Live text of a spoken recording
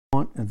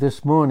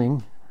This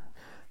morning,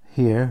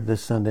 here,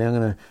 this Sunday,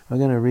 I'm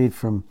gonna read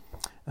from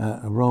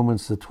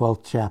Romans, the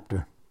 12th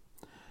chapter,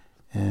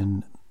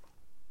 and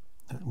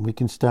we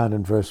can start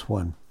in verse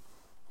 1.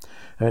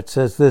 It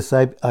says this: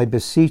 I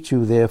beseech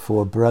you,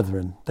 therefore,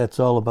 brethren, that's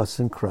all of us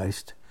in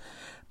Christ,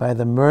 by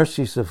the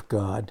mercies of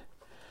God,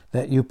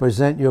 that you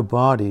present your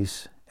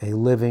bodies a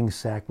living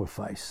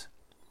sacrifice,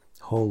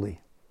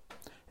 holy,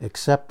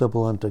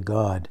 acceptable unto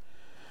God,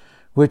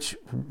 which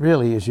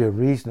really is your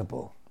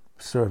reasonable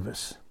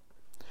service.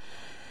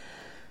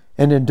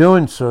 And in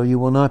doing so, you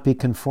will not be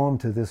conformed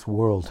to this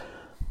world,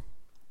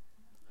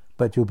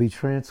 but you'll be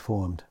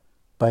transformed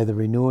by the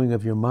renewing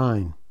of your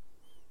mind,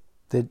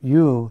 that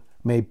you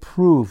may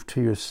prove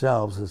to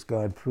yourselves, as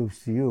God proves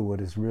to you, what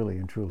is really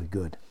and truly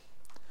good.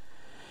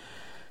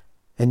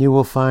 And you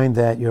will find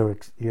that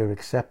you're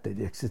accepted.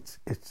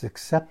 It's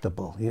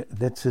acceptable.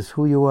 This is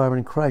who you are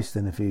in Christ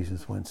in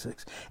Ephesians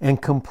 1:6.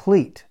 And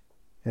complete.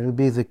 It'll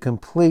be the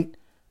complete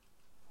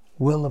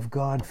will of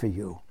God for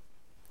you.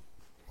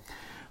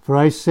 For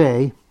I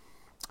say,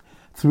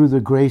 through the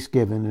grace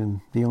given,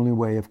 and the only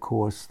way, of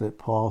course, that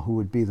Paul, who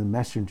would be the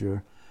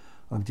messenger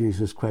of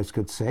Jesus Christ,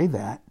 could say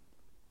that,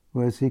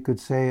 was he could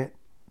say it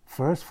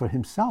first for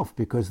himself,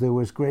 because there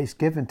was grace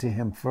given to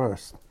him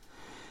first,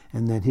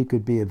 and that he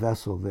could be a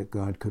vessel that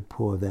God could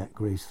pour that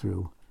grace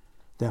through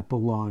that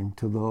belonged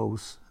to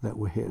those that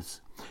were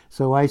his.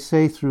 So I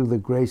say, through the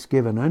grace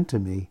given unto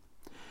me,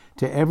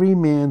 to every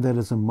man that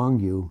is among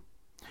you,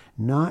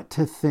 not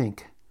to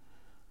think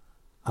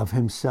of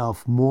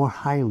himself more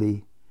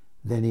highly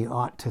than he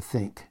ought to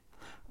think,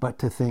 but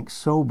to think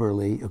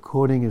soberly,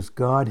 according as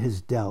God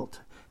has dealt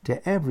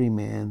to every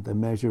man the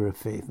measure of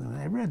faith. And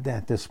I read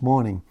that this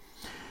morning.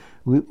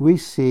 We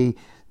see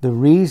the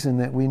reason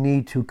that we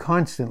need to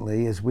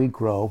constantly, as we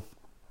grow,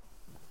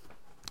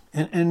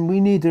 and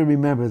we need to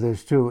remember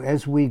this too,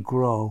 as we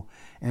grow,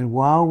 and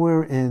while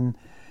we're in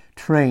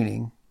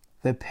training,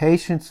 the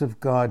patience of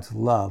God's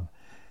love,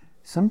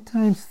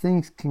 sometimes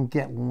things can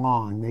get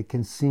long. They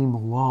can seem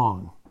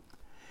long.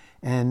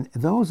 And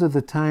those are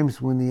the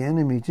times when the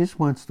enemy just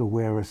wants to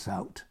wear us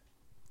out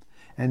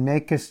and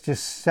make us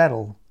just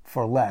settle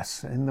for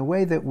less. And the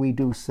way that we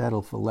do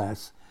settle for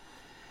less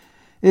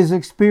is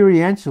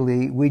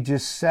experientially we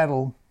just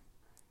settle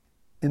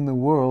in the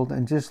world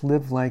and just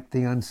live like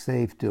the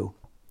unsaved do.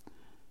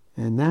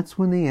 And that's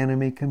when the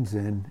enemy comes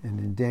in. And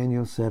in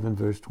Daniel 7,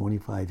 verse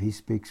 25, he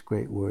speaks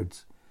great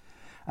words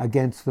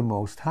against the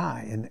Most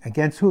High. And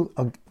against who?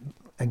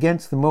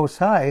 Against the Most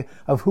High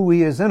of who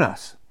he is in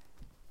us.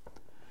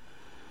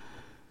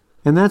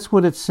 And that's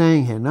what it's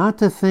saying here, not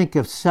to think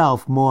of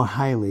self more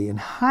highly. And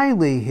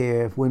highly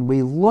here, when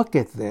we look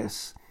at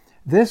this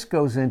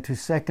goes into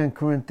 2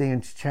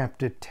 Corinthians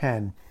chapter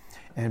 10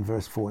 and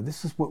verse 4.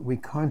 This is what we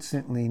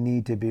constantly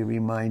need to be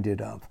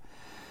reminded of.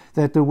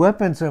 That the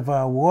weapons of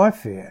our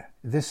warfare,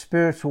 this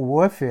spiritual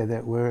warfare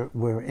that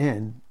we're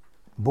in,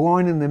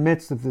 born in the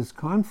midst of this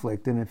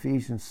conflict in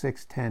Ephesians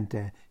 6:10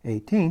 to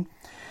 18,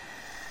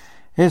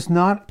 is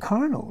not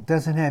carnal,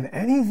 doesn't have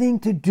anything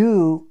to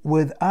do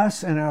with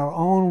us and our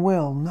own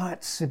will,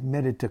 not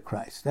submitted to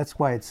Christ. That's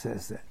why it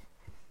says that.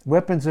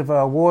 Weapons of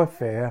our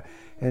warfare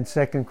in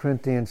 2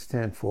 Corinthians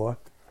 10:4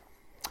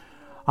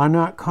 are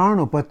not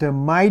carnal, but they're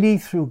mighty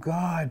through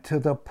God to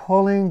the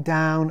pulling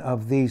down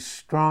of these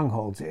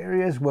strongholds,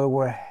 areas where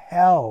we're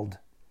held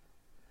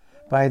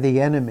by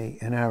the enemy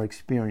in our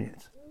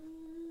experience.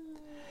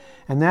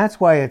 And that's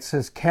why it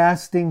says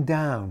casting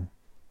down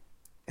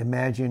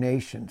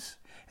imaginations.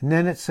 And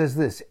then it says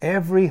this,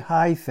 every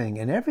high thing,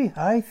 and every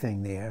high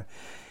thing there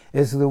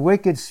is the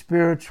wicked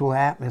spiritual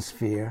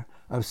atmosphere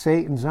of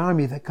Satan's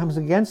army that comes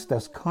against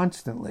us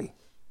constantly.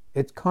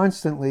 It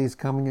constantly is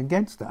coming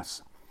against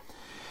us.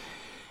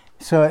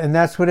 So, and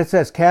that's what it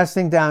says,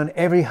 casting down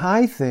every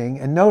high thing,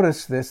 and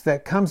notice this,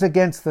 that comes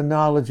against the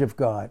knowledge of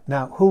God.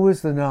 Now, who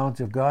is the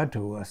knowledge of God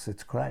to us?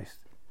 It's Christ.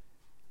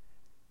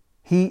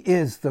 He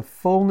is the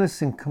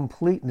fullness and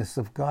completeness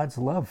of God's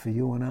love for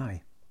you and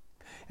I.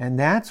 And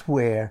that's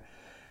where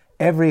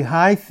every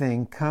high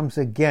thing comes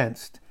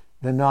against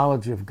the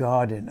knowledge of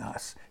God in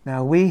us.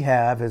 Now we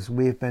have, as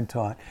we've been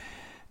taught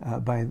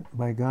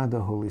by God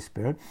the Holy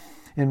Spirit,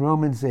 in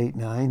Romans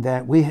 8:9,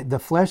 that the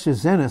flesh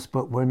is in us,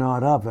 but we're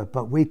not of it,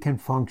 but we can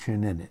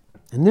function in it.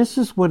 And this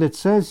is what it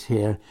says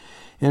here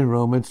in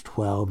Romans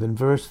 12 and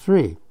verse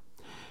 3.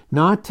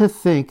 Not to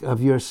think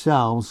of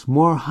yourselves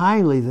more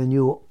highly than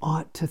you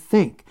ought to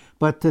think,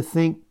 but to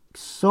think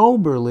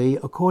soberly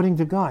according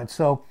to God.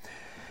 So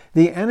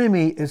the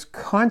enemy is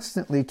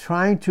constantly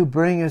trying to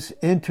bring us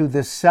into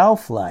the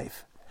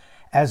self-life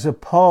as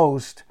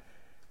opposed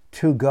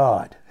to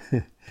God.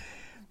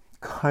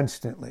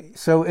 Constantly.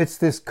 So it's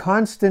this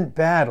constant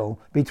battle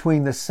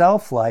between the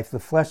self-life, the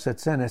flesh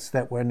that's in us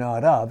that we're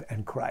not of,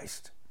 and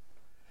Christ.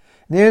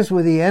 There's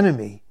where the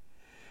enemy,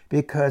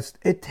 because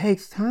it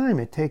takes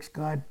time. It takes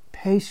God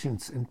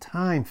patience and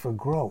time for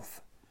growth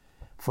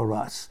for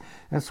us.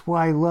 That's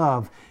why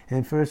love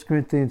in 1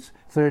 Corinthians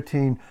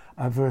 13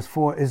 verse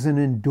 4 is an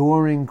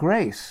enduring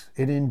grace.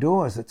 It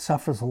endures, it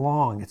suffers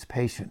long, it's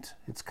patient,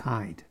 it's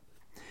kind.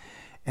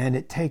 And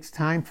it takes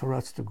time for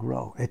us to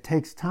grow. It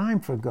takes time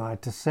for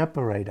God to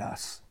separate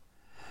us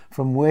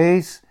from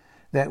ways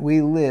that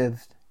we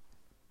lived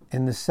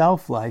in the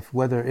self-life,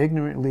 whether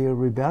ignorantly or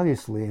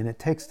rebelliously. And it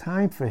takes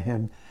time for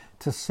him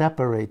to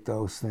separate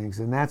those things.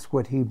 And that's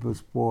what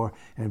Hebrews 4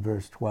 and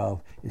verse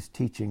 12 is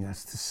teaching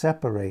us, to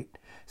separate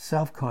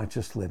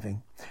self-conscious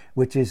living,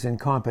 which is in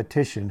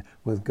competition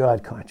with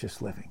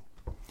God-conscious living.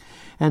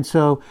 And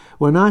so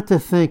we're not to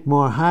think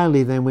more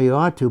highly than we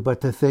ought to,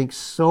 but to think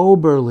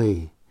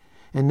soberly.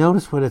 And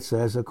notice what it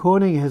says,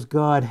 according as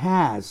God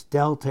has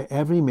dealt to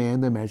every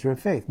man the measure of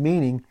faith,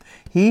 meaning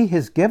he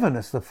has given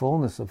us the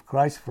fullness of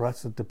Christ for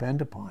us to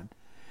depend upon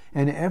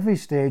in every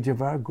stage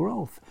of our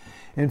growth.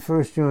 In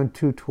 1 John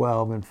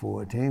 2:12 and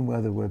 14,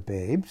 whether we're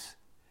babes,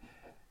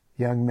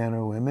 young men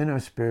or women, or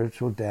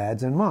spiritual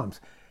dads and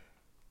moms,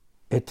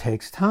 it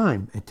takes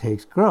time, it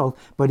takes growth,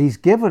 but he's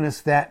given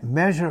us that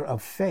measure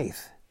of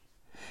faith.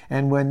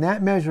 And when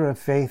that measure of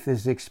faith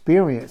is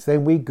experienced,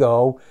 then we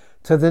go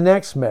to the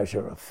next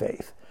measure of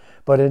faith.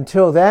 But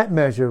until that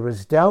measure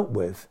is dealt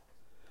with,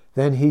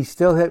 then he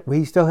still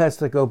has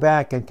to go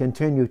back and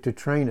continue to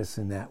train us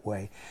in that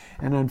way.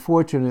 And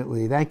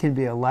unfortunately, that can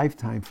be a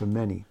lifetime for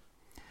many.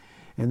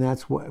 And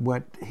that's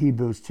what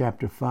Hebrews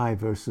chapter 5,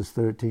 verses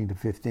 13 to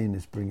 15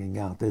 is bringing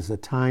out. There's a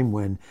time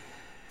when,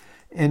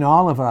 in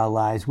all of our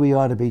lives, we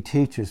ought to be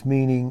teachers,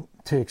 meaning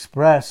to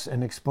express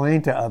and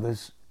explain to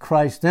others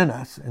Christ in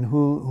us and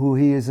who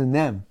he is in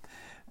them.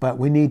 But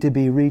we need to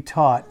be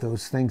retaught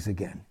those things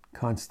again,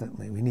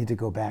 constantly. We need to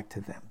go back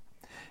to them.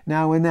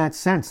 Now, in that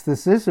sense,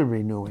 this is a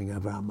renewing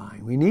of our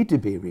mind. We need to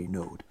be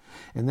renewed.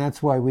 And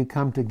that's why we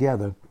come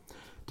together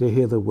to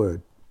hear the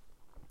word.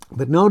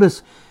 But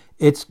notice,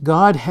 it's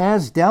God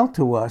has dealt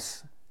to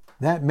us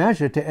that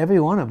measure to every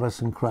one of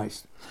us in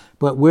Christ.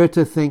 But we're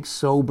to think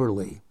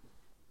soberly.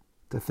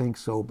 To think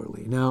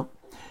soberly. Now,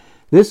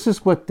 this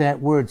is what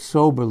that word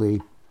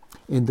soberly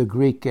in the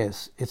Greek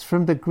is. It's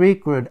from the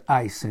Greek word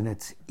eis, and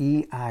it's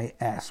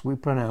E-I-S. We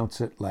pronounce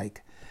it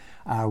like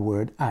our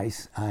word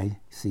ice,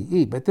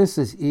 I-C-E, but this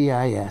is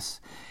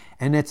E-I-S.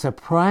 And it's a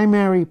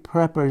primary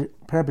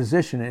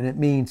preposition, and it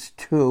means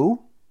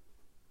to,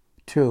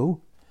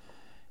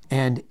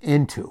 and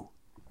into.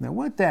 Now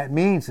what that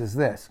means is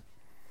this.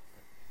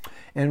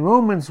 In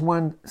Romans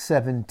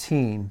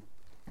 1:17,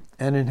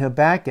 and in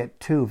Habakkuk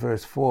 2,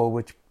 verse 4,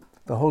 which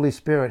the Holy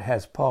Spirit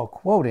has Paul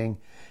quoting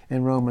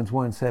in Romans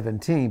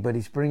 1:17, but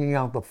he's bringing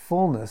out the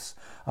fullness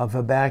of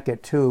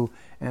Habakkuk 2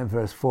 and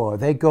verse 4.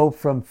 They go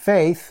from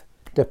faith,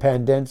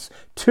 dependence,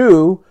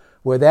 to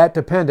where that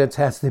dependence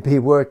has to be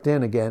worked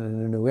in again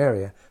in a new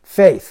area,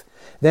 faith.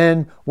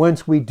 Then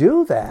once we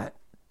do that,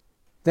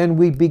 then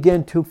we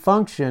begin to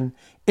function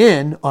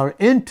in or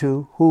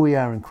into who we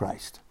are in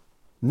Christ.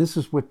 And this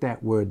is what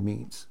that word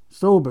means,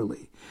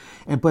 soberly.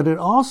 But it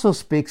also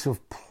speaks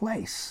of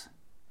place.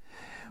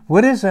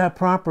 What is our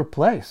proper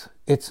place?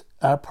 It's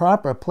our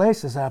proper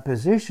place is our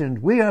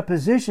position. We are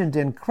positioned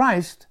in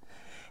Christ,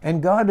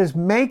 and God is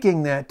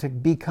making that to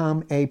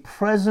become a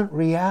present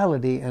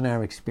reality in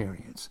our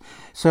experience.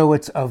 So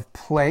it's of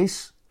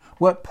place.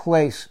 What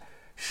place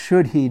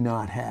should he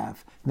not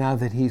have now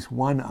that he's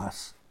won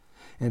us?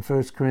 In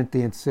 1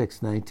 Corinthians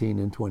 6:19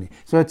 and 20.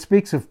 So it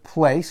speaks of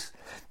place.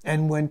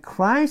 And when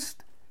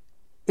Christ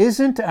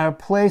isn't our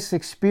place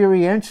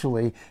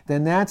experientially,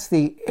 then that's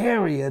the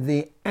area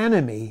the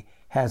enemy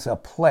has a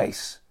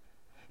place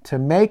to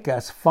make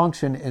us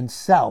function in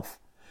self.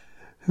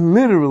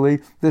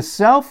 Literally, the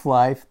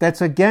self-life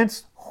that's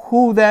against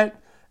who that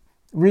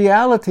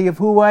reality of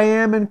who I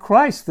am in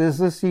Christ. There's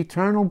this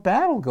eternal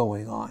battle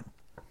going on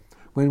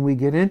when we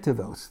get into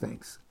those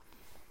things.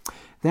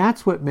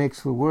 That's what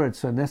makes the word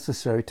so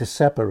necessary to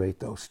separate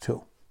those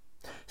two.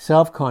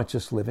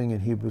 Self-conscious living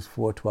in Hebrews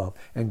 4:12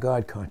 and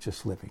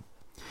God-conscious living.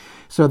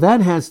 So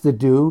that has to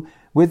do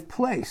with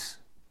place.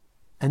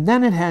 And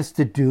then it has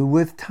to do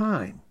with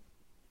time.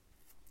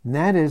 And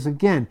that is,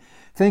 again,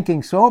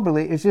 thinking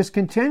soberly is just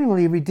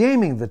continually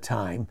redeeming the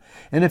time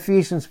in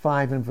Ephesians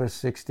 5 and verse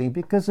 16.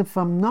 Because if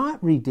I'm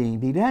not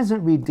redeemed, he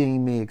hasn't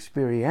redeemed me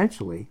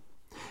experientially,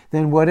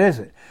 then what is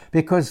it?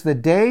 Because the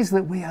days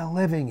that we are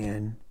living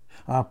in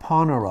are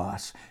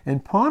poneros.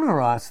 And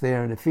poneros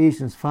there in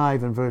Ephesians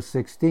 5 and verse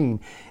 16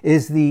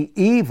 is the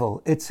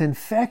evil. It's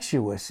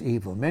infectious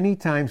evil. Many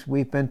times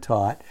we've been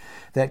taught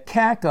that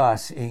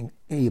kakos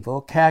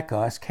evil,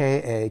 kakos,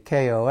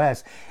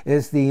 K-A-K-O-S,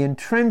 is the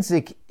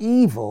intrinsic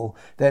evil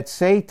that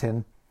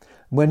Satan,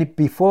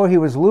 before he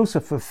was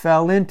Lucifer,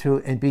 fell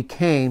into and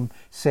became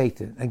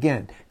Satan.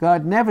 Again,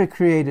 God never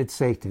created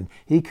Satan.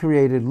 He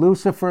created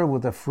Lucifer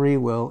with a free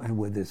will, and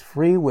with his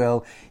free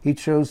will, he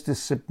chose to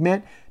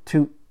submit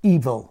to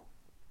evil.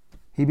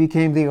 He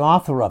became the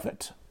author of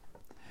it.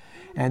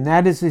 And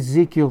that is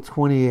Ezekiel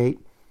 28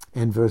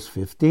 and verse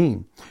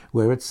 15,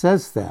 where it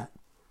says that.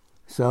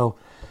 So,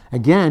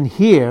 again,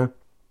 here,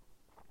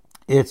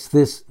 it's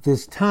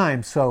this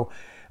time. So,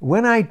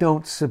 when I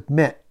don't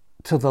submit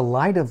to the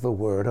light of the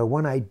word, or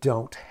when I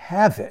don't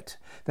have it,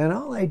 then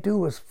all I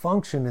do is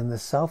function in the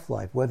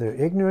self-life, whether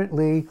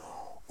ignorantly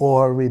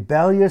or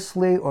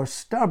rebelliously or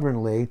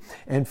stubbornly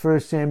in 1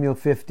 Samuel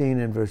 15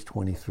 and verse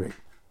 23.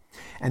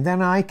 And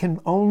then I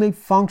can only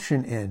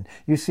function in.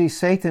 You see,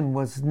 Satan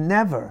was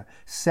never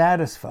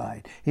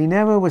satisfied. He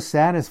never was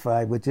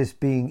satisfied with just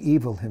being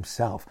evil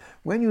himself.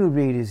 When you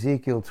read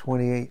Ezekiel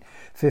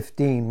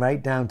 28:15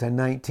 right down to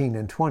 19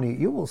 and 20,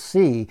 you will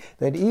see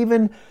that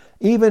even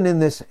in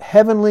this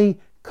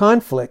heavenly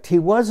conflict, he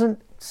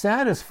wasn't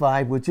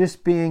satisfied with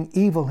just being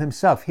evil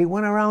himself. He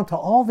went around to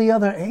all the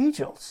other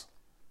angels.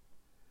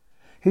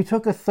 He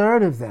took a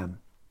third of them.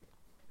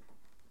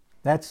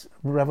 That's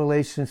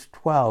Revelation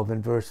 12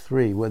 and verse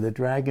 3, where the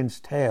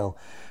dragon's tail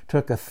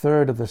took a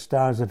third of the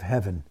stars of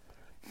heaven.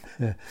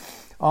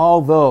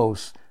 All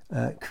those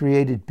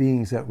created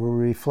beings that were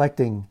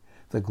reflecting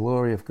the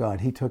glory of God,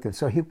 he took it.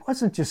 So he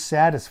wasn't just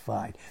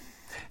satisfied.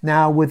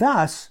 Now with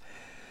us,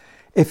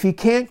 if he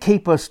can't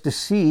keep us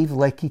deceived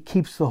like he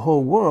keeps the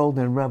whole world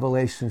in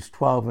Revelation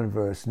 12 and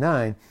verse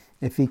 9,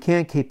 if he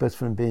can't keep us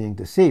from being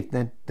deceived,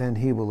 then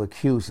he will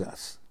accuse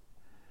us.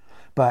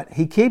 But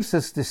he keeps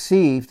us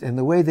deceived, and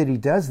the way that he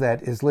does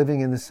that is living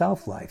in the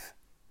self-life,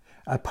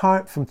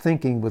 apart from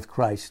thinking with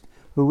Christ,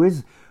 who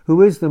is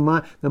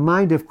the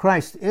mind of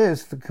Christ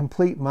is the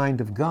complete mind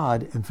of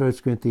God in 1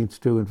 Corinthians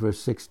 2 and verse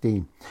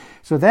 16.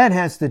 So that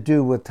has to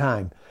do with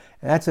time.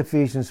 That's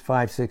Ephesians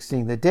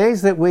 5:16. The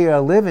days that we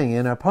are living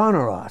in are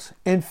poneros,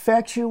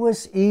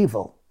 infectious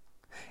evil,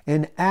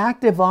 in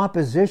active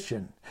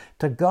opposition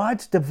to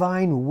God's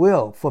divine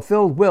will,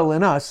 fulfilled will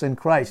in us, in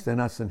Christ,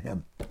 and us in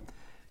him.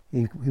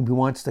 He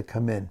wants to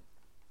come in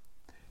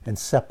and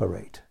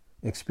separate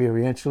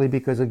experientially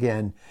because,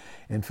 again,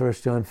 in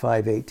 1 John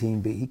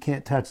 5:18b, he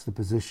can't touch the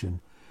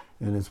position.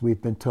 And as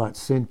we've been taught,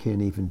 sin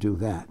can't even do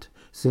that.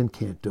 Sin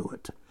can't do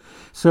it.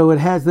 So it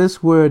has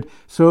this word,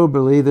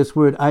 soberly, this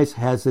word ice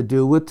has to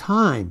do with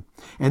time.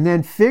 And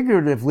then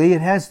figuratively,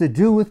 it has to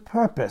do with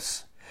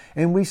purpose.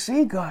 And we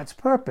see God's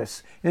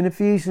purpose in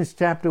Ephesians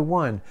chapter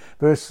 1,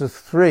 verses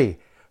 3.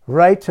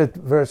 Right to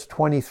verse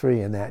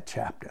 23 in that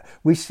chapter.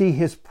 We see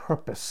his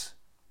purpose.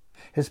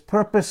 His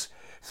purpose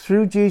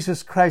through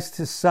Jesus Christ,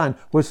 his Son,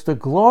 was to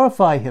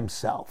glorify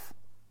himself.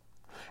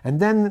 And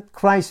then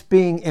Christ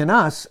being in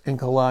us, in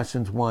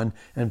Colossians 1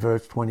 and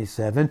verse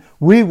 27,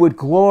 we would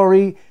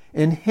glory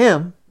in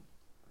him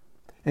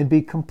and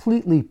be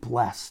completely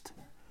blessed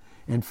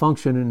and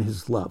function in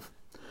his love.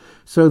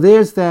 So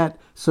there's that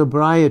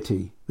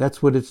sobriety.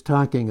 That's what it's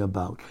talking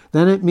about.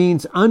 Then it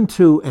means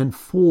unto and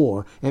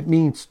for. It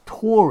means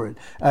toward.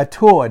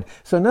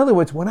 So in other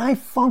words, when I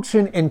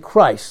function in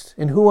Christ,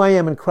 in who I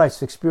am in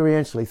Christ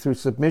experientially through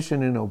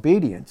submission and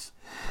obedience,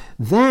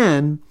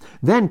 then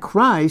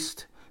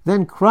Christ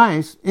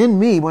in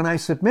me, when I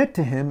submit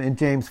to him in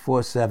James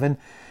 4:7,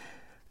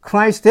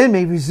 Christ in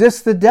me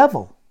resists the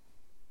devil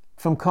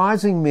from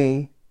causing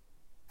me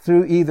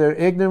through either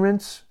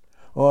ignorance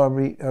or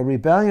a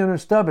rebellion or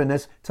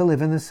stubbornness to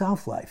live in the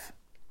self-life,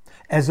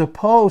 as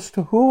opposed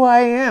to who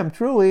I am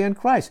truly in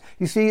Christ.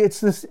 You see, it's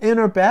this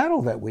inner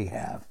battle that we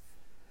have.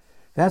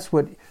 That's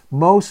what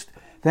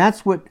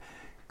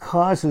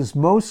causes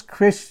most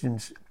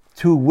Christians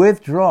to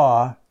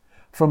withdraw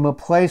from a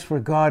place where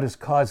God has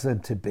caused them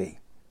to be,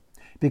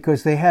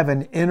 because they have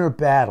an inner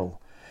battle.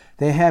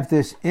 They have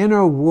this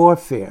inner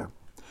warfare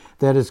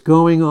that is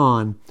going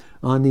on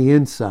the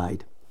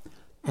inside.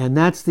 And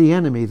that's the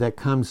enemy that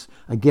comes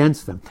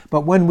against them.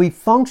 But when we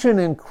function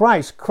in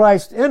Christ,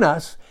 Christ in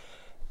us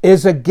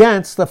is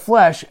against the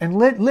flesh. And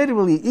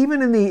literally,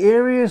 even in the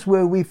areas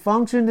where we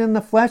functioned in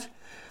the flesh,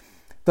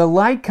 the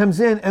light comes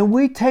in and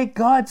we take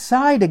God's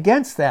side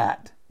against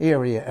that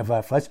area of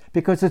our flesh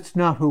because it's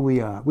not who we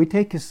are. We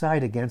take his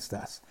side against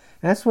us.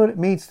 That's what it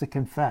means to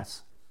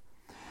confess.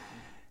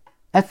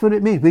 That's what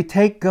it means. We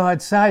take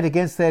God's side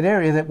against that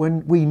area that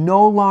we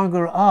no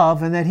longer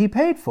of and that he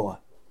paid for.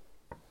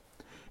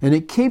 And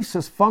it keeps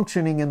us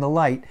functioning in the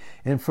light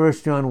in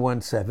 1 John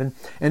 1:7.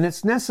 And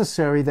it's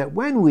necessary that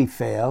when we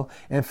fail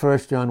in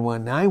 1 John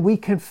 1:9, we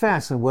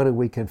confess. And what are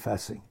we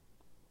confessing?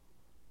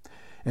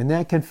 And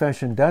that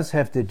confession does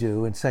have to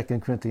do in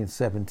 2 Corinthians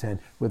 7:10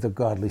 with a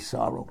godly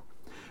sorrow.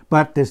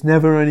 But there's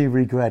never any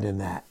regret in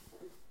that.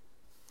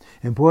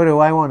 And boy, do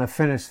I want to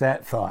finish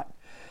that thought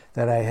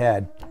that I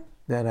had,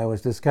 that I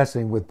was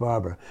discussing with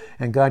Barbara.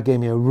 And God gave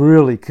me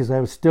because I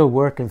was still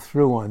working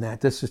through on that.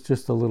 This is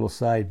just a little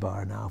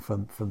sidebar now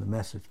from the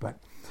message, but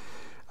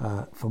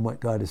from what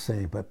God is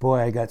saying. But boy,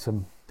 I got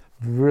some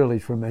really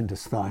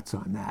tremendous thoughts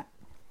on that.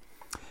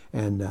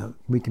 And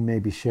we can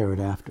maybe share it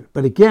after.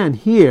 But again,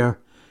 here,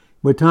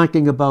 we're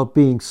talking about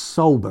being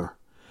sober.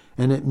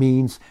 And it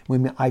means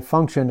when I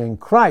function in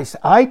Christ,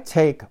 I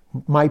take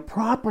my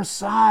proper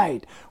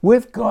side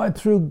with God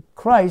through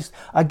Christ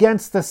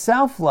against the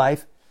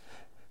self-life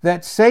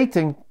that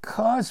Satan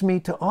caused me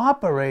to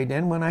operate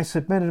in when I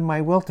submitted my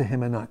will to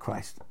him and not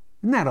Christ.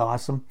 Isn't that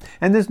awesome?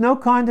 And there's no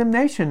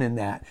condemnation in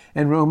that.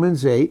 In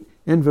Romans 8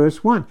 and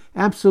verse 1,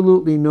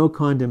 absolutely no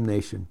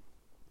condemnation.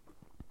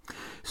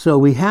 So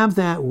we have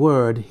that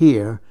word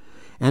here,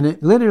 and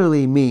it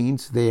literally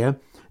means there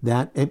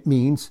that it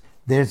means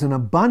there's an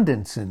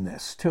abundance in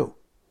this too.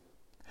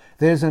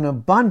 There's an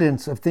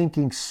abundance of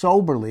thinking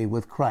soberly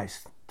with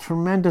Christ.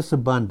 Tremendous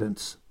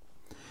abundance.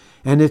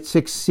 And it's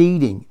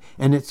exceeding,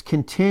 and it's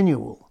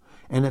continual,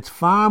 and it's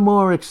far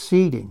more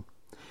exceeding.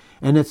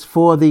 And it's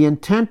for the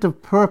intent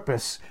of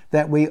purpose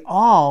that we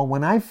all,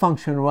 when I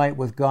function right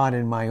with God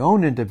in my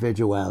own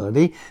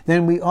individuality,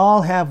 then we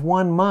all have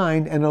one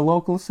mind in a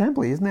local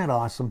assembly. Isn't that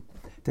awesome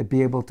to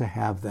be able to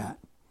have that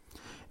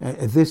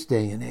at this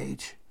day and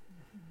age?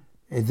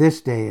 At this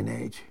day and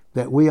age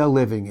that we are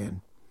living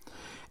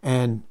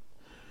in.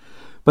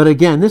 But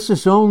again, this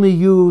is only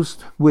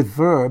used with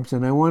verbs,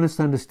 and I want us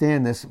to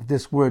understand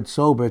this word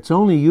sober. It's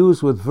only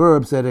used with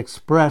verbs that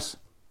express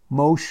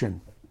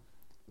motion.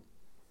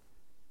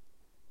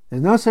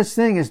 There's no such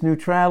thing as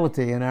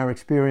neutrality in our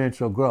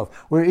experiential growth.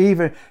 We're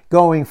either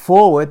going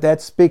forward,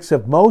 that speaks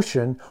of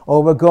motion,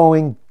 or we're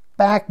going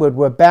backward,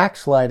 we're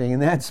backsliding,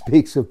 and that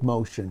speaks of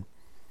motion.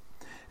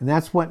 And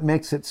that's what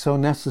makes it so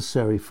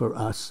necessary for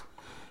us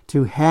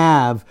to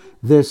have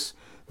this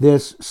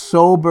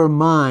sober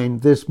mind,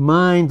 this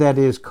mind that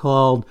is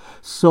called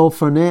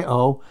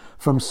sophroneo,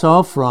 from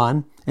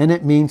sophron, and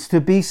it means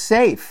to be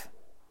safe.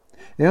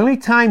 The only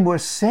time we're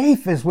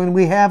safe is when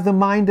we have the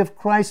mind of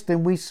Christ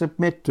and we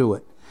submit to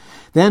it.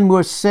 Then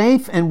we're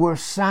safe and we're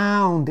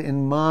sound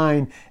in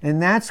mind.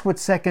 And that's what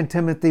 2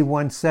 Timothy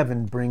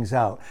 1:7 brings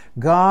out.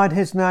 God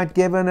has not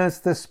given us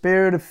the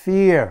spirit of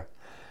fear,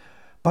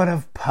 but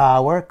of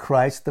power,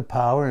 Christ the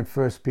power in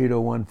 1 Peter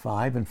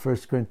 1:5 and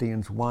 1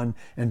 Corinthians 1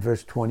 and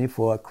verse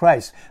 24,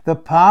 Christ. The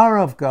power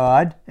of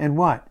God and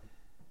what?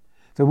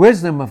 The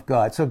wisdom of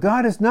God. So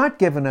God has not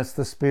given us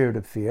the spirit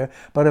of fear,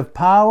 but of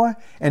power,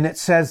 and it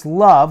says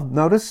love.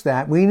 Notice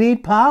that. We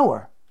need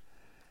power.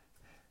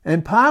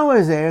 And power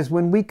is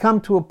when we come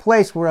to a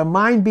place where our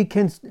mind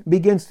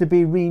begins to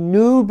be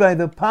renewed by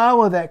the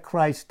power that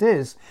Christ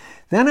is,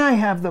 then I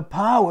have the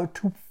power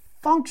to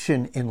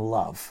function in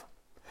love.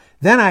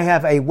 Then I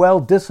have a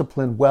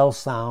well-disciplined,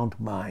 well-sound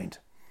mind.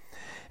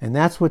 And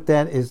that's what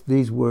that is,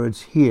 these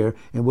words here,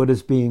 and what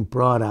is being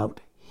brought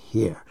out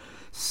here.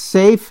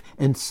 Safe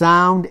and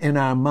sound in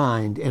our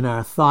mind, in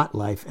our thought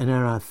life, and in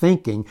our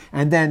thinking.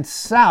 And then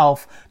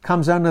self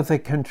comes under the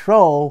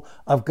control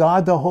of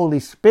God the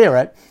Holy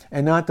Spirit,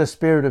 and not the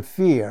spirit of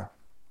fear.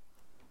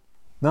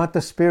 Not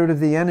the spirit of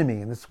the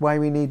enemy. And that's why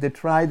we need to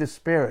try the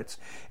spirits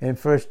in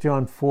 1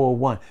 John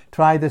 4:1.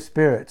 Try the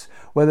spirits,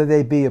 whether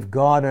they be of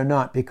God or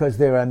not, because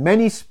there are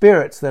many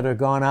spirits that are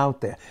gone out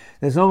there.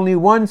 There's only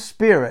one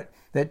spirit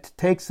that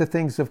takes the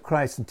things of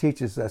Christ and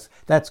teaches us.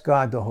 That's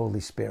God the Holy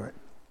Spirit.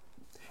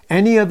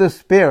 Any other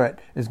spirit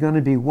is going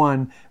to be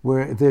one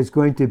where there's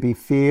going to be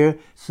fear,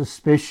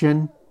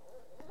 suspicion,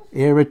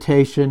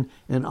 irritation,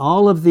 and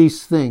all of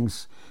these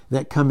things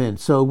that come in.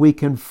 So we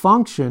can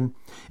function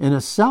in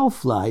a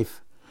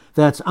self-life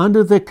that's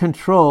under the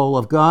control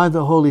of God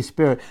the Holy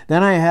Spirit.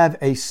 Then I have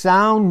a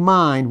sound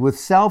mind with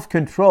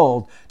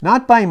self-controlled,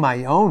 not by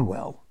my own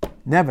will,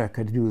 never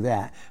could do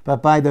that,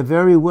 but by the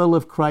very will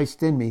of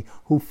Christ in me,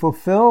 who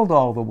fulfilled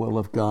all the will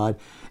of God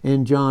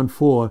in John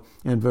 4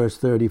 and verse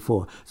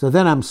 34. So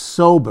then I'm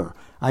sober.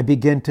 I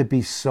begin to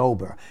be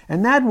sober.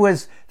 And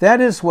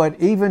that is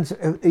what even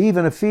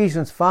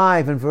Ephesians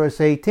 5 and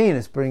verse 18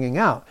 is bringing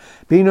out.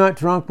 Be not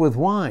drunk with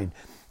wine.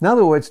 In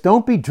other words,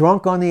 don't be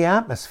drunk on the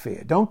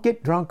atmosphere. Don't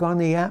get drunk on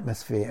the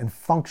atmosphere and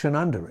function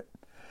under it,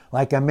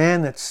 like a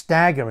man that's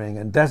staggering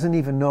and doesn't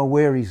even know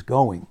where he's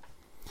going.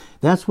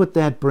 That's what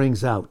that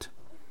brings out.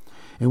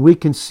 And we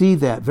can see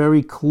that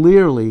very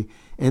clearly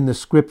in the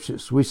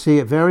Scriptures. We see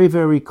it very,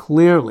 very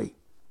clearly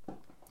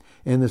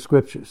in the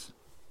Scriptures.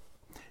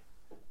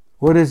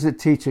 What is it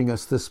teaching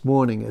us this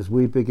morning as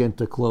we begin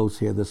to close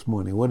here this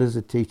morning? What is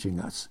it teaching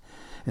us?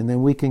 And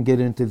then we can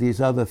get into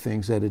these other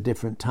things at a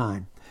different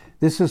time.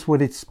 This is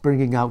what it's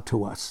bringing out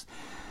to us,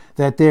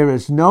 that there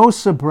is no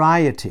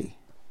sobriety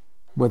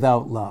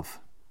without love.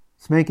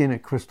 It's making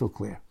it crystal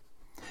clear.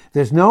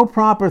 There's no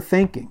proper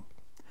thinking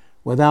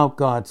without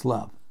God's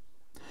love.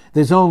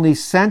 There's only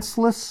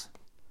senseless,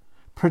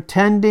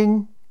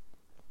 pretending,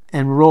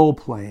 and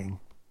role-playing.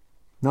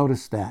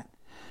 Notice that.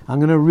 I'm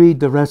going to read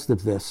the rest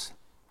of this.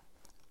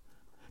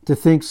 To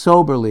think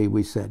soberly,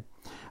 we said.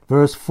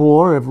 Verse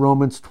 4 of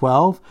Romans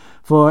 12,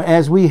 for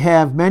as we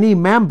have many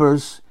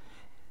members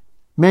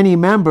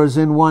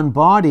in one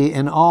body,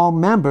 and all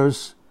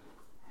members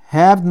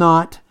have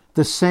not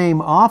the same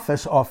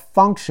office or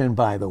function,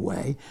 by the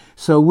way.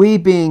 So we,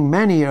 being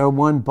many, are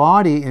one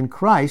body in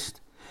Christ,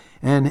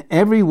 and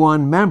every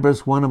one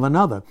members one of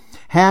another,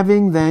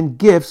 having then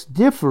gifts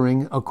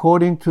differing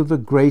according to the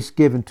grace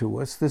given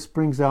to us. This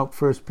brings out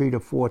 1 Peter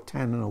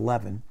 4:10 and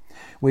 11.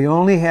 We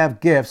only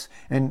have gifts,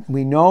 and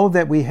we know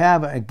that we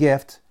have a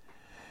gift,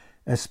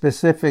 a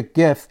specific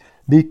gift,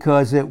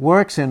 because it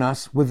works in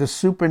us with the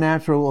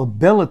supernatural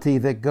ability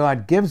that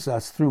God gives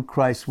us through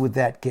Christ with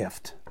that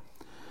gift.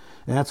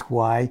 That's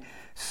why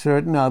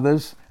certain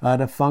others are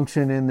to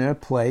function in their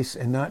place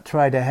and not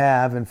try to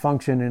have and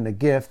function in a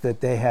gift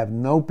that they have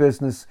no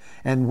business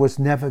and was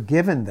never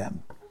given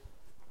them.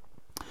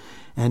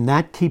 And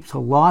that keeps a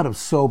lot of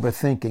sober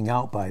thinking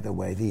out, by the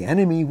way. The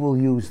enemy will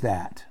use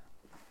that.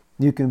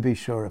 You can be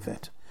sure of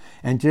it.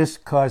 and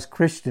just cause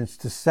Christians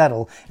to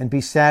settle and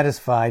be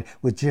satisfied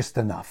with just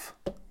enough.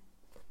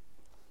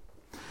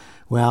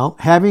 Well,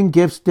 having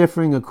gifts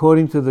differing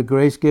according to the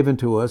grace given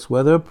to us,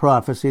 whether of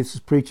prophecy, this is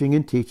preaching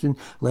and teaching,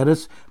 let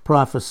us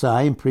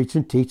prophesy and preach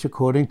and teach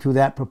according to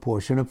that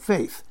proportion of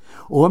faith.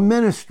 Or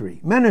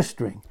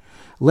ministering.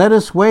 Let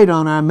us wait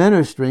on our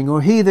ministering,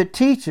 or he that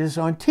teaches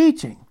on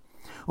teaching,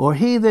 or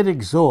he that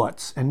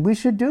exhorts, and we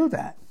should do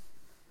that.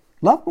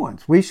 Loved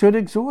ones, we should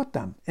exhort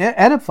them,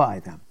 edify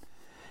them,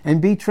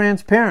 and be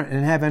transparent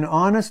and have an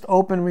honest,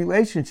 open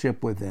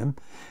relationship with them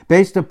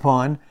based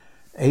upon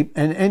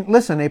and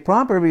listen, a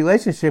proper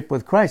relationship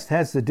with Christ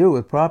has to do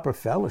with proper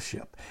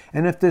fellowship.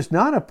 And if there's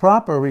not a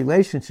proper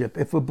relationship,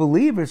 if a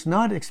believer's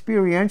not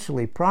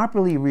experientially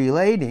properly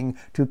relating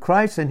to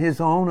Christ in his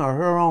own or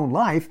her own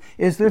life,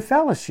 is there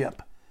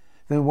fellowship?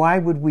 Then why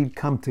would we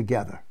come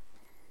together?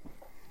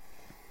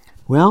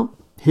 Well,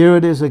 here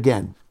it is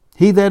again.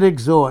 He that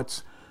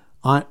exhorts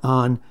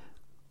on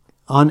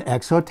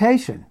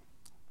exhortation.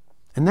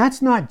 And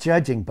that's not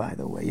judging, by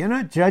the way. You're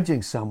not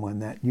judging someone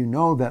that you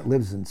know that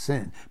lives in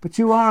sin. But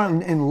you are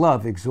in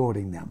love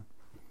exhorting them.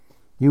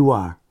 You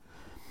are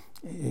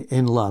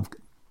in love.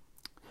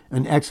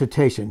 An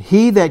exhortation.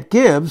 He that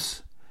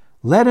gives,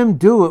 let him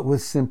do it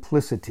with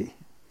simplicity.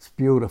 It's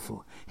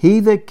beautiful. He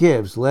that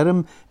gives, let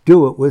him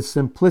do it with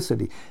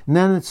simplicity. And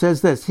then it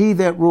says this, he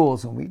that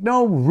rules. And we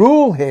know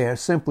rule here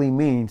simply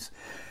means,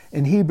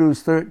 in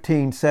Hebrews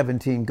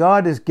 13:17,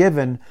 God has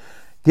given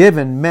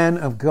men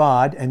of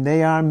God, and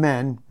they are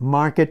men,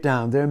 mark it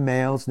down, they're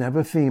males,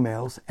 never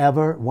females,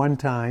 ever, one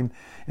time.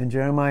 In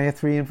Jeremiah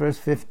 3 and verse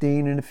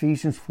 15, and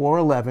Ephesians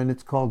 4:11,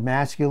 it's called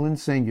masculine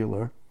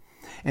singular.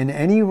 In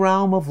any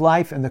realm of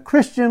life, in the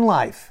Christian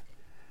life,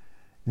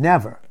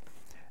 never.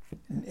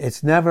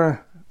 It's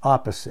never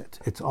opposite.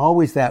 It's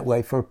always that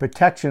way for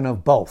protection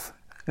of both.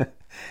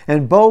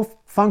 And both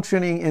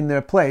functioning in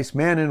their place,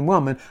 man and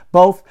woman,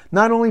 both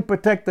not only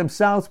protect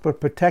themselves, but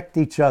protect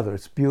each other.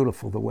 It's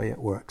beautiful the way it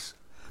works.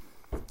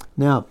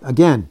 Now,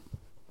 again,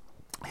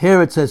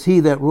 here it says, he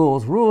that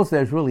rules. Rules,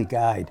 there's really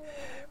guide.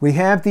 We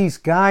have these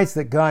guides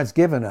that God's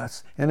given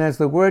us, and as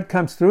the word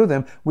comes through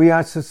them, we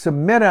are to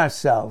submit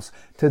ourselves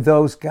to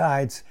those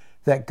guides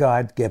that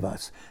God give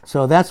us.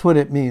 So that's what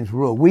it means,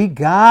 rule. We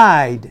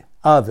guide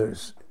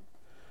others.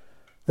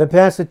 The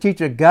pastor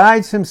teacher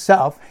guides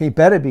himself. He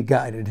better be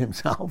guided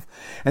himself.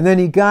 And then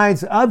he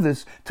guides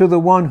others to the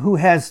one who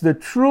has the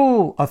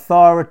true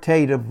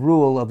authoritative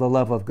rule of the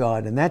love of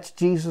God, and that's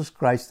Jesus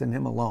Christ and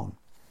him alone.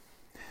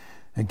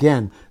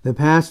 Again, the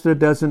pastor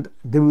doesn't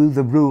do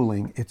the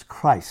ruling. It's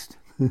Christ.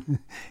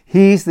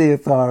 He's the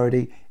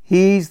authority.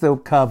 He's the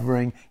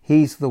covering.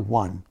 He's the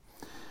one.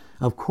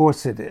 Of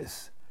course it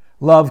is.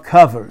 Love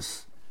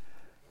covers.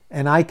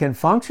 And I can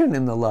function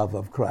in the love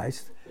of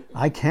Christ.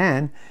 I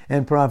can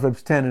in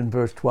Proverbs 10 and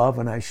verse 12,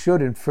 and I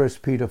should in 1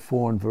 Peter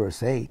 4 and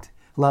verse 8.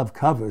 Love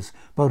covers.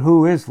 But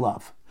who is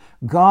love?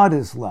 God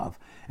is love.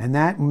 And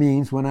that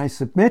means when I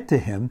submit to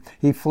him,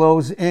 he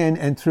flows in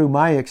and through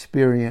my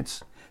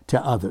experience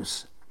to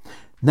others.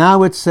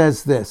 Now it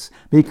says this,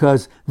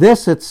 because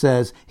this it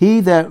says, he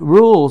that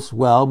rules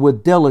well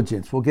with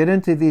diligence. We'll get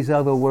into these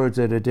other words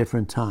at a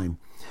different time.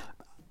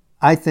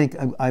 I think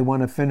I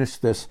want to finish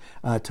this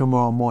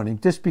tomorrow morning,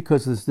 just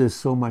because there's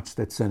so much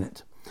that's in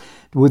it.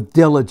 With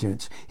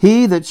diligence.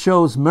 He that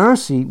shows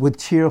mercy with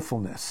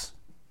cheerfulness.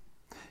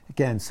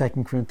 Again,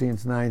 2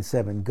 Corinthians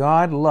 9:7.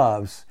 God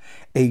loves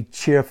a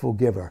cheerful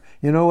giver.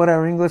 You know what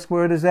our English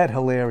word is that?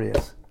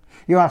 Hilarious.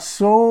 You are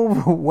so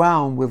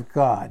overwhelmed with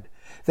God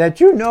that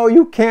you know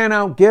you can't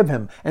outgive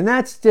him. And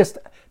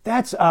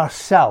that's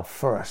ourself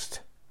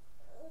first.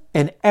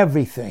 In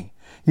everything.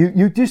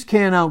 You just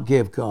can't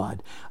outgive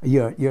God.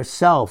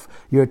 Yourself,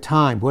 your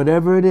time,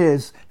 whatever it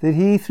is that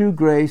he, through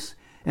grace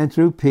and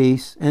through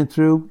peace and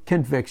through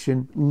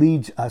conviction,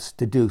 leads us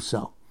to do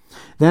so.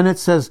 Then it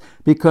says,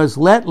 because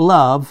let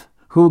love,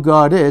 who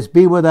God is,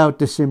 be without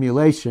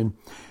dissimulation,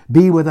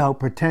 be without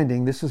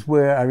pretending. This is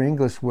where our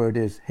English word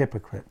is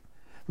hypocrite.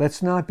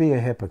 Let's not be a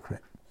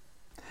hypocrite.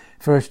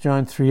 1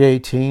 John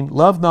 3:18,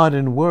 love not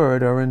in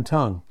word or in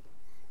tongue.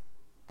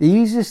 The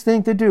easiest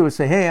thing to do is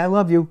say, hey, I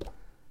love you.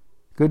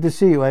 Good to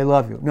see you, I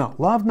love you. No,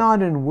 love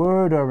not in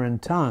word or in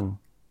tongue,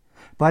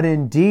 but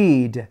in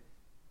deed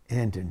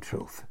and in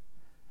truth.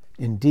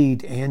 In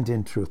deed and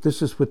in truth.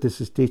 This is what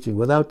this is teaching,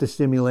 without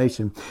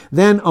dissimulation.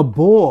 Then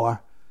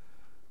abhor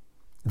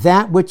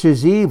that which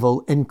is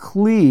evil and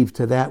cleave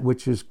to that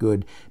which is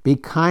good. Be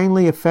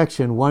kindly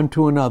affectioned one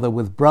to another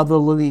with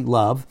brotherly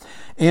love,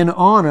 in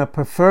honor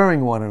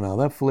preferring one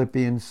another.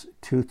 Philippians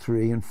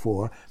 2:3 and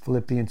 4.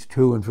 Philippians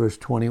 2 and verse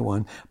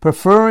 21.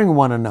 Preferring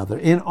one another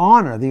in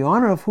honor, the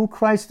honor of who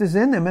Christ is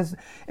in them,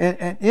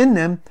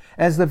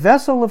 as the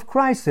vessel of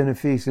Christ in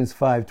Ephesians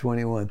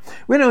 5:21.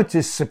 We don't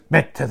just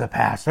submit to the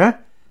pastor.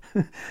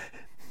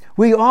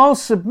 We all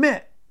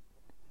submit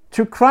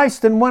to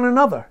Christ and one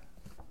another.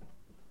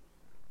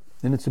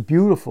 And it's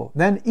beautiful.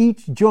 Then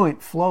each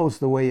joint flows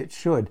the way it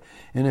should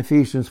in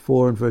Ephesians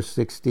 4 and verse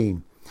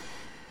 16.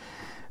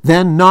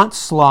 Then not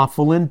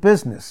slothful in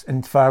business.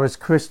 And as far as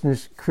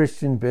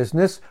Christian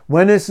business,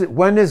 when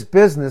is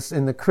business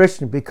in the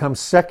Christian becomes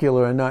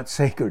secular and not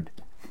sacred?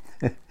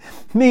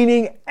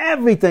 Meaning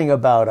everything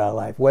about our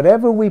life,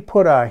 whatever we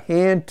put our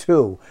hand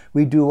to,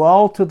 we do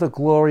all to the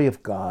glory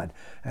of God.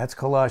 That's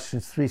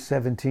Colossians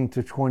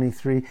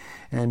 3:17-23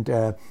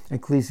 and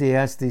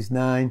Ecclesiastes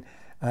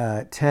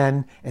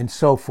 9:10 and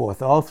so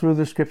forth, all through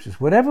the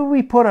scriptures. Whatever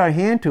we put our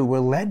hand to, we're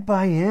led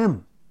by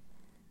Him.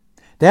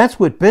 That's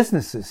what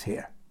business is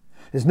here.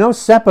 There's no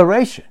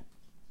separation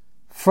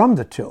from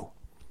the two.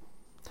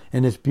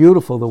 And it's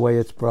beautiful the way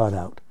it's brought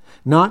out.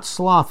 Not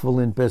slothful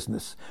in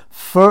business.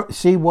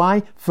 See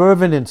why?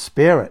 Fervent in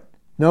spirit.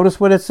 Notice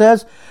what it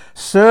says?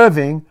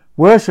 Serving,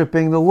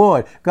 worshiping the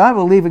Lord. God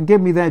will even give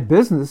me that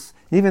business,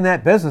 even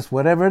that business,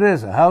 whatever it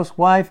is, a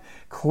housewife,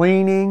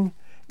 cleaning,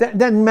 that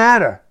doesn't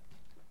matter.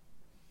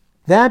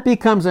 That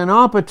becomes an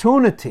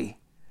opportunity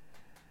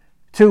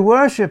to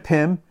worship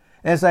Him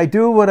as I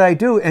do what I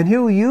do, and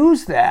He'll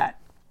use that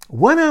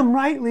when I'm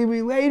rightly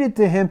related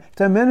to Him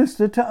to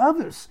minister to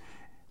others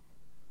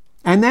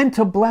and then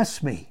to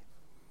bless me.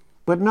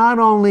 But not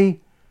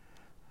only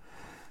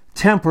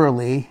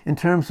temporally in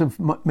terms of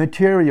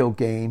material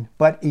gain,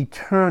 but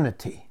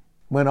eternity,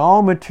 when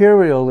all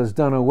material is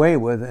done away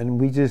with and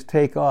we just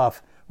take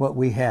off what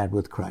we had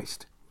with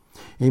Christ.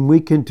 And we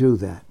can do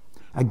that.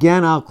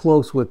 Again, I'll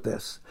close with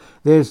this.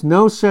 There's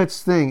no such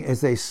thing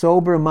as a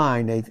sober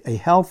mind, a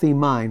healthy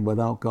mind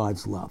without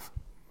God's love.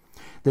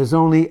 There's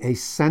only a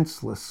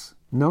senseless,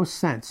 no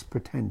sense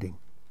pretending,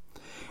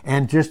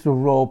 and just a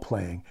role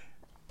playing.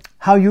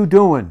 How you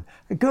doing?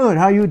 Good,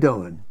 how you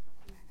doing?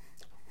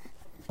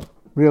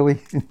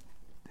 Really?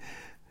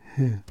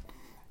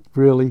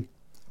 Really?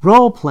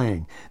 Role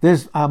playing.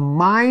 There's a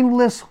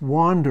mindless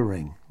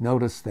wandering.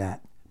 Notice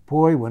that.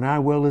 Boy, when our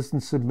will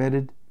isn't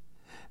submitted,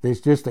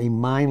 there's just a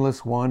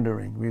mindless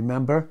wandering.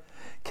 Remember?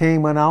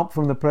 Cain went out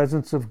from the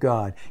presence of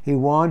God. He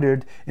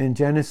wandered in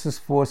Genesis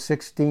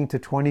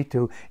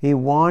 4:16-22. He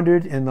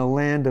wandered in the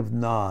land of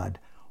Nod,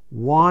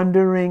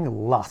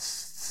 wandering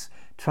lusts,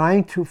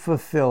 trying to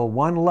fulfill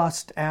one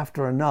lust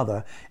after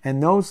another.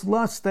 And those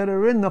lusts that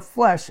are in the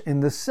flesh,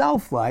 in the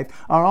self-life,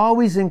 are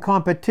always in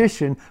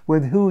competition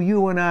with who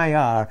you and I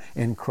are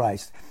in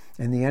Christ.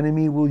 And the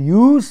enemy will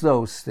use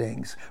those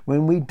things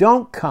when we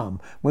don't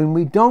come, when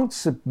we don't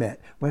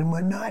submit, when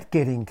we're not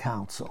getting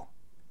counsel.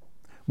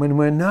 When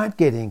we're not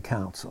getting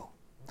counsel.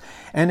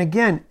 And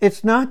again,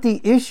 it's not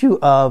the issue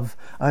of,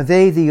 are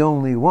they the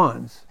only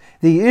ones?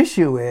 The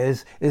issue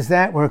is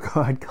that where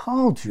God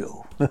called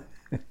you?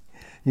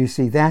 You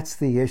see, that's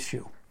the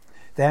issue.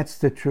 That's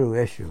the true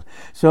issue.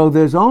 So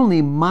there's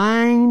only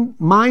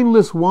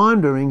mindless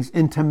wanderings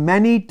into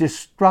many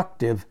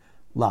destructive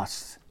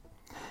lusts.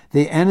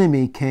 The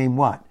enemy came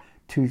what?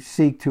 To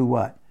seek to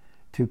what?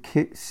 To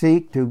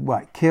seek to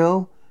what?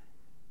 Kill,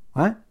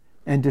 what?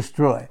 And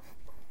destroy.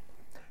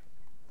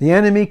 The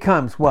enemy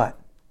comes what?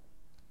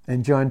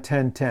 In John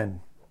 10:10.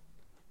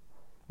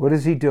 What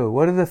does he do?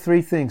 What are the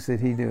three things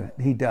that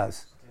he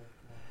does?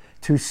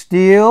 To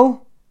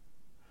steal,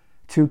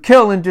 to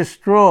kill, and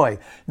destroy.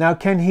 Now,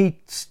 can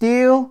he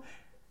steal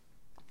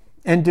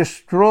and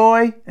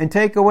destroy and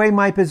take away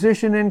my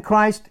position in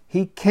Christ?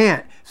 He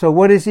can't. So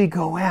what does he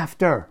go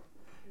after?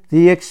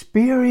 The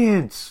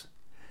experience.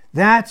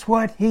 That's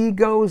what he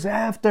goes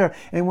after.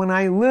 And when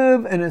I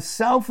live in a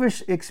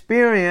selfish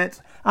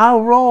experience,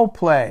 I'll role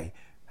play.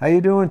 How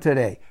you doing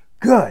today?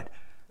 Good.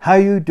 How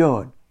you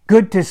doing?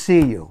 Good to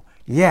see you.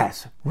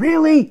 Yes.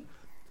 Really?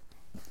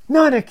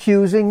 Not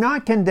accusing,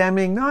 not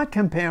condemning, not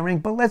comparing,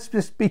 but let's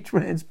just be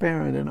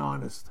transparent and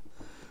honest.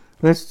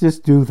 Let's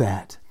just do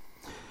that.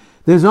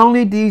 There's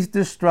only these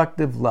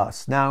destructive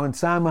lusts. Now in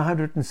Psalm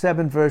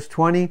 107 verse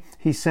 20,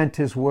 he sent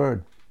his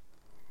word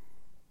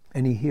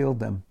and he healed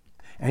them.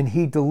 And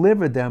he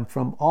delivered them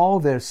from all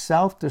their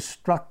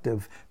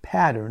self-destructive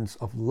patterns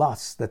of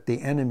lusts that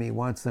the enemy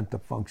wants them to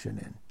function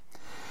in.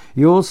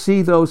 You'll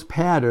see those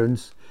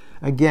patterns,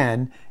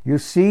 again, you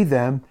see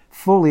them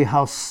fully,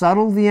 how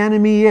subtle the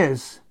enemy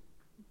is.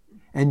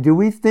 And do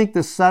we think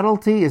the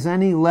subtlety is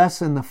any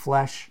less in the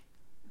flesh?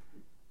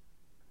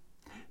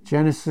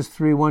 Genesis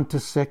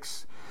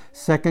 3:1-6,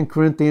 2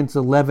 Corinthians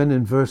 11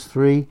 and verse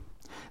 3.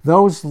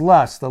 Those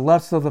lusts, the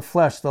lust of the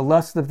flesh, the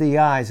lust of the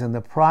eyes, and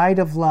the pride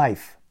of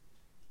life.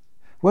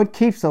 What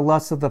keeps the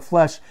lust of the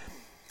flesh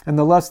and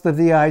the lust of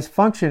the eyes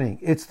functioning?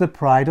 It's the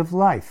pride of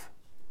life.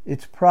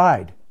 It's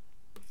pride.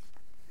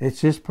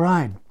 It's just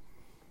pride.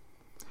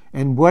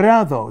 And what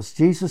are those?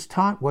 Jesus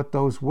taught what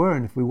those were.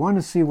 And if we want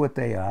to see what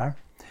they are,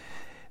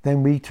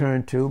 then we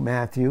turn to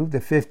Matthew, the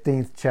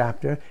 15th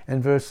chapter,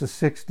 and verses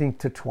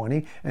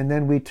 16-20. And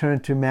then we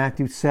turn to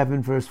Matthew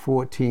 7, verse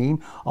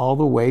 14, all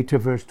the way to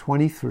verse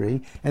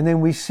 23. And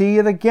then we see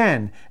it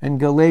again in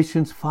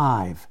Galatians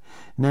 5,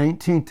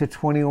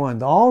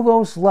 19-21. All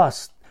those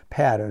lust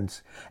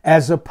patterns,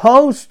 as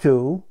opposed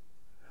to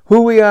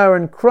who we are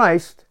in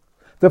Christ,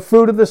 the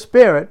fruit of the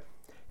Spirit,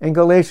 in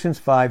Galatians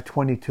 5,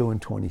 22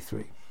 and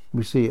 23.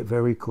 We see it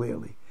very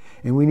clearly.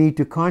 And we need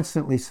to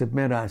constantly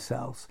submit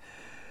ourselves.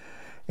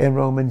 in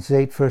Romans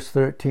 8, verse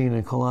 13,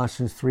 and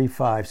Colossians 3,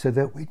 5, so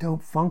that we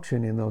don't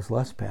function in those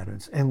lust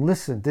patterns. And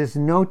listen, there's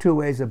no two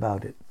ways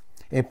about it.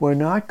 If we're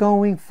not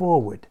going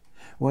forward,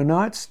 we're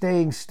not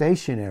staying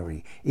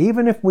stationary,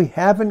 even if we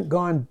haven't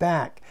gone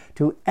back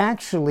to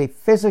actually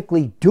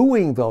physically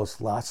doing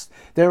those lusts,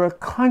 they're a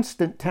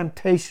constant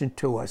temptation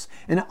to us.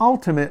 And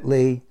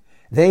ultimately,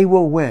 they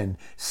will win.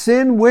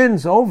 Sin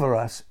wins over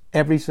us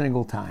every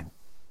single time.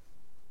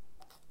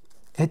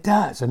 It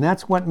does, and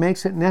that's what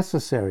makes it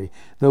necessary,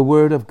 the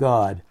Word of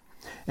God.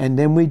 And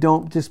then we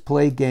don't just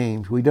play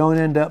games. We don't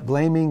end up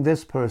blaming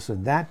this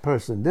person,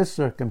 this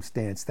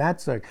circumstance,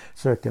 that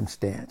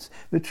circumstance.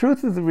 The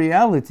truth of the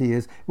reality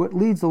is what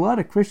leads a lot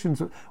of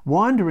Christians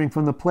wandering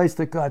from the place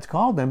that God's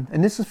called them,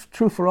 and this is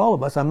true for all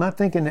of us. I'm not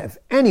thinking of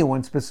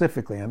anyone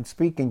specifically. I'm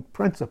speaking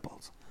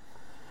principles.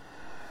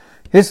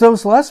 It's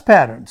those lust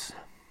patterns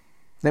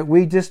that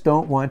we just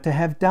don't want to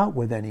have dealt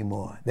with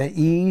anymore. The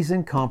ease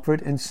and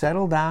comfort and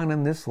settle down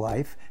in this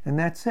life, and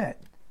that's it.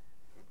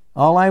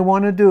 All I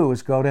want to do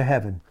is go to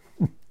heaven.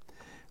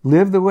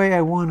 Live the way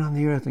I want on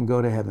the earth and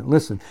go to heaven.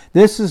 Listen,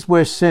 this is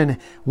where sin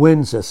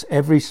wins us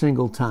every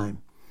single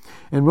time.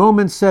 In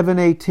Romans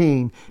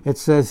 7:18, it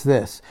says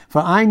this, "For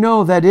I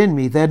know that in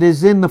me, that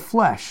is in the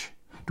flesh,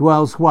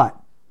 dwells" what?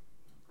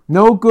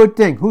 No good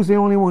thing. Who's the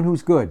only one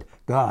who's good?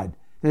 God.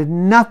 There's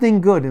nothing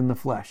good in the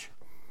flesh.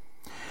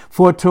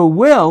 For to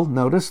will,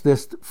 notice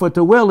this, for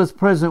to will is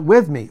present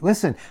with me.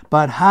 Listen,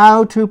 but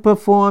how to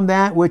perform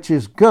that which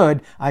is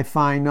good, I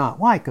find not.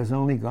 Why? Because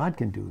only God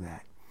can do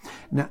that.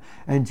 Now,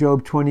 in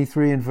Job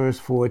 23 and verse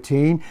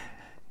 14,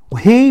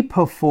 he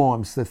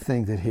performs the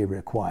thing that he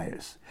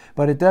requires.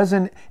 But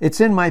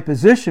it's in my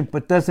position,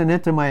 but doesn't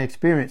enter my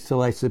experience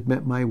till I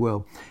submit my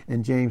will.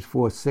 In James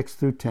 4, 6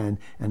 through 10,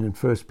 and in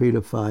 1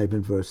 Peter 5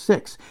 and verse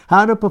 6.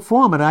 How to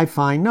perform it, I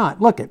find not.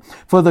 Look it,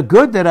 for the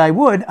good that I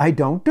would, I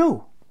don't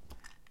do.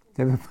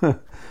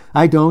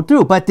 I don't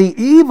do. But the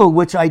evil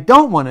which I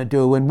don't want to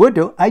do and would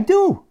do, I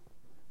do.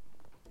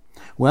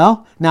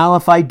 Well, now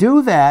if I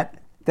do that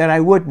I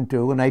wouldn't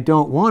do and I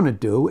don't want to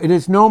do, it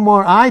is no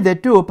more I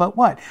that do it, but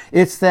what?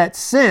 It's that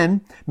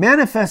sin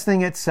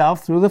manifesting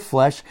itself through the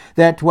flesh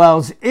that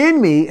dwells in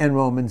me in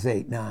Romans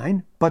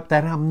 8:9, but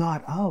that I'm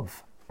not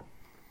of.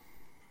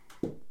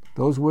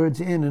 Those words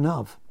in and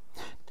of.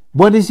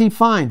 What does he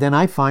find? Then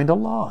I find a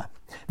law.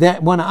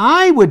 That when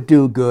I would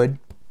do good,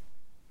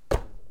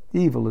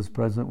 evil is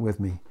present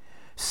with me.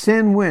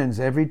 Sin wins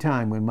every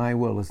time when my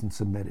will isn't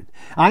submitted.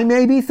 I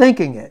may be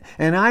thinking it,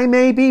 and I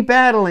may be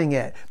battling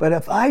it, but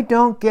if I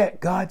don't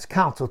get God's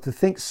counsel to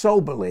think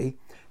soberly,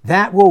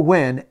 that will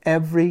win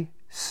every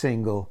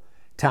single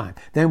time.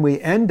 Then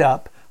we end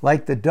up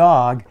like the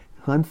dog,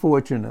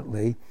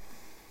 unfortunately,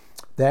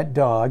 that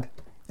dog,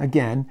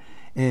 again,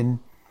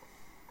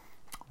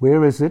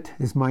 where is it?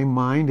 As my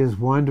mind is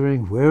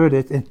wondering where it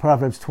is. In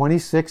Proverbs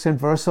 26 and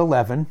verse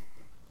 11,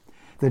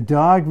 the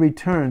dog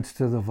returns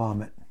to the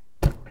vomit.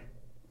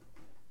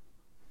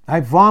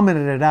 I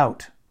vomited it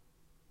out.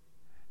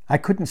 I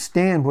couldn't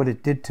stand what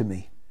it did to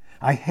me.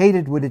 I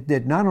hated what it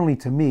did, not only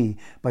to me,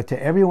 but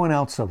to everyone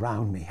else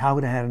around me, how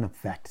it had an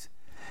effect.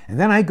 And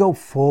then I go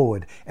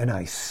forward and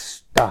I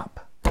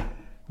stop.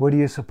 What do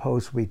you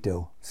suppose we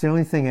do? It's the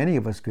only thing any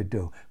of us could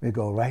do. We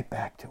go right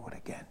back to it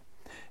again.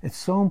 It's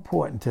so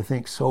important to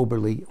think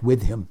soberly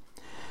with him.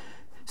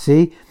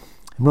 See?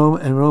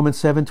 In Romans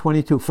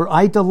 7:22, for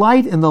I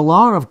delight in the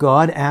law of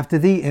God after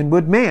the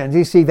inward man.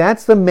 You see,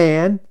 that's the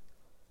man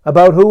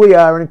about who we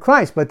are in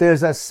Christ. But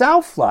there's a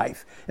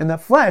self-life in the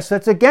flesh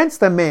that's against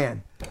the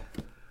man.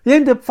 You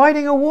end up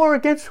fighting a war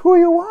against who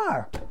you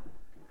are.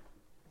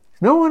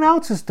 No one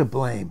else is to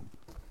blame.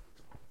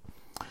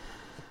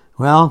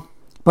 Well,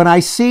 but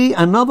I see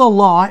another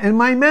law in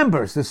my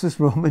members. This is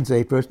Romans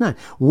 8, verse 9.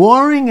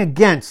 Warring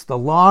against the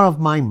law of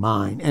my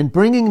mind and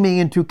bringing me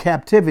into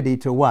captivity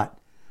to what?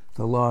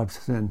 The law of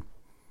sin,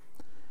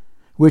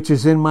 which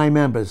is in my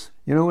members.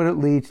 You know what it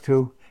leads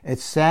to?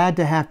 It's sad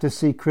to have to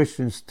see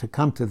Christians to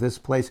come to this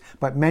place,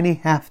 but many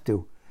have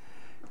to.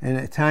 And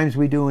at times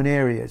we do in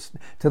areas.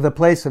 To the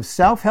place of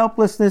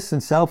self-helplessness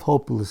and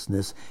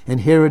self-hopelessness.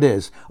 And here it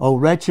is. O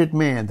wretched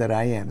man that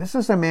I am. This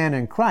is a man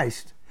in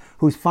Christ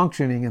who's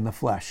functioning in the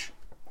flesh.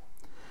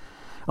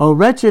 O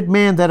wretched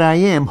man that I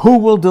am, who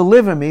will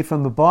deliver me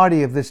from the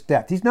body of this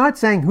death? He's not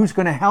saying who's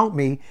going to help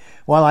me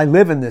while I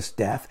live in this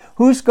death.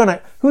 Who's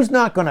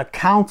not going to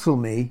counsel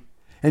me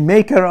and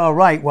make it all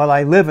right while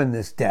I live in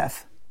this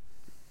death?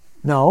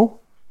 No.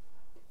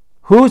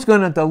 Who's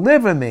going to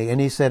deliver me?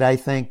 And he said, I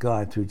thank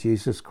God through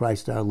Jesus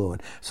Christ our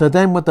Lord. So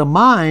then with the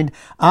mind,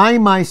 I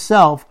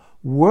myself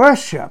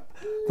worship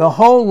the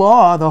whole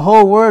law, the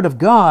whole word of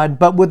God,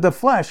 but with the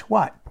flesh,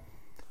 what?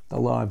 The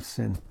law of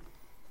sin.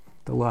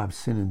 The law of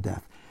sin and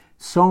death.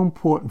 So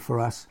important for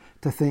us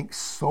to think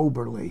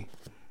soberly.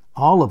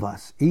 All of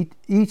us,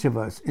 each of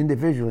us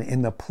individually,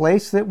 in the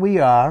place that we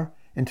are,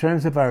 in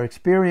terms of our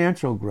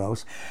experiential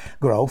growth,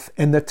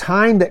 and the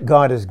time that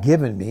God has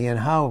given me and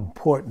how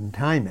important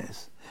time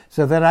is,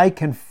 so that I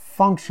can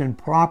function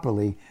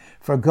properly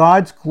for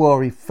God's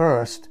glory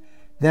first,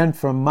 then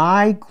for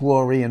my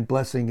glory and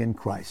blessing in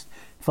Christ.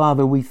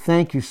 Father, we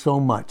thank you so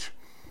much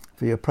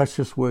for your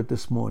precious word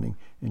this morning.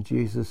 In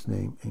Jesus'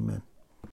 name, amen.